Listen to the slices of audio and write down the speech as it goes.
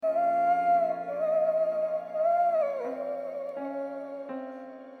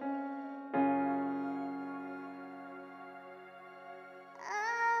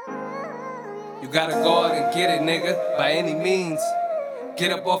gotta go out and get it, nigga, by any means.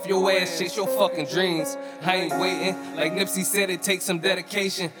 Get up off your ass, chase your fucking dreams. I ain't waiting, like Nipsey said, it takes some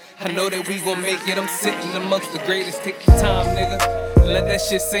dedication. I know that we gon' make it, I'm sitting amongst the greatest. Take your time, nigga, let that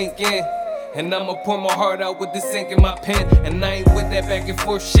shit sink in. And I'ma pour my heart out with this ink in my pen. And I ain't with that back and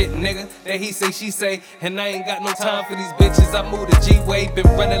forth shit, nigga, that he say, she say. And I ain't got no time for these bitches, I move the G-way. Been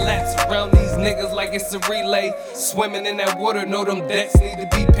running laps around these niggas like it's a relay. Swimming in that water, know them debts need to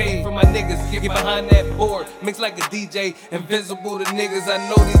be paid. For my niggas, get behind that board, mix like a DJ. Invisible to niggas, I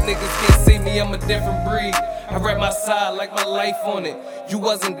know these niggas can't see me, I'm a different breed. I rap my side like my life on it. You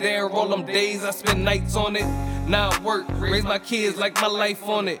wasn't there all them days, I spent nights on it. Now I work, raise my kids like my life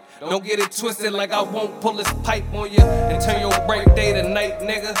on it. Don't get it twisted like I won't pull this pipe on you and turn your birthday to night,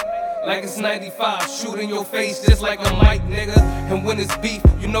 nigga. Like it's 95, shoot in your face just like a mic, nigga. And when it's beef,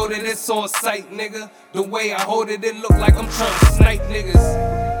 you know that it's on sight, nigga. The way I hold it, it look like I'm trying to snipe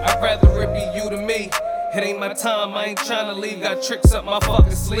niggas. I'd rather it be you than me. It ain't my time, I ain't tryna leave. Got tricks up my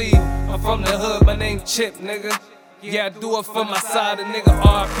fucking sleeve. I'm from the hood, my name Chip, nigga. Yeah, I do it for my side, a nigga.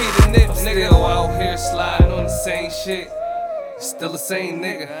 RP the nips, nigga. Still out here sliding on the same shit. Still the same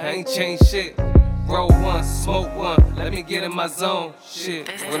nigga, I ain't changed shit. Roll one, smoke one, let me get in my zone. Shit,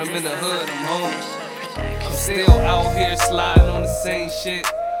 when I'm in the hood, I'm home. I'm still out here sliding on the same shit.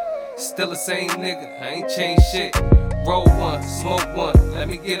 Still the same nigga, I ain't changed shit. Roll one, smoke one, let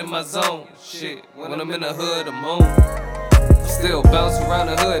me get in my zone. Shit, when I'm in the hood, I'm home. Still bounce around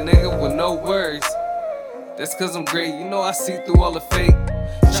the hood, nigga, with no words. That's cause I'm great, you know I see through all the fake.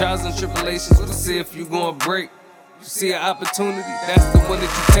 Trials and tribulations, we'll see if you gon' break. You see an opportunity, that's the one that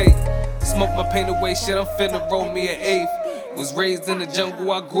you take. Smoke my pain away, shit, I'm finna roll me an eighth. Was raised in the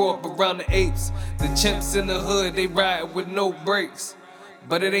jungle, I grew up around the apes. The chimps in the hood, they ride with no brakes.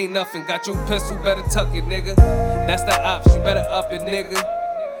 But it ain't nothing, got your pistol, better tuck it, nigga. That's the ops, you better up it, nigga.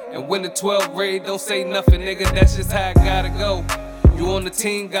 And when the 12 raid, don't say nothing, nigga, that's just how it gotta go. You on the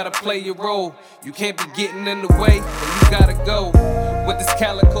team, gotta play your role. You can't be getting in the way, and you gotta go. With this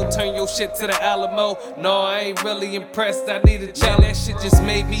calico, turn your shit to the Alamo. No, I ain't really impressed, I need a challenge. That shit just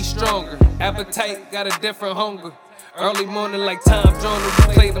made me stronger. Appetite, got a different hunger. Early morning like Tom Jones,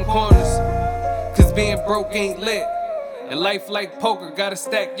 we play them corners. Cause being broke ain't lit. And life like poker, gotta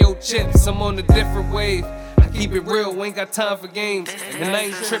stack your chips. I'm on a different wave. Keep it real, we ain't got time for games. And I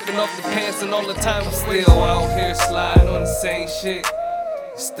ain't tripping off the pants and all the time. I'm still out here sliding on the same shit.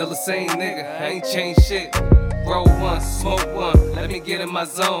 Still the same nigga, I ain't changed shit. Roll one, smoke one, let me get in my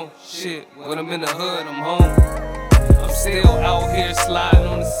zone. Shit, when I'm in the hood, I'm home. I'm still out here sliding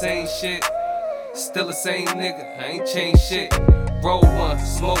on the same shit. Still the same nigga, I ain't changed shit. Roll one,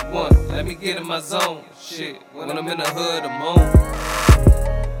 smoke one, let me get in my zone. Shit, when I'm in the hood, I'm home.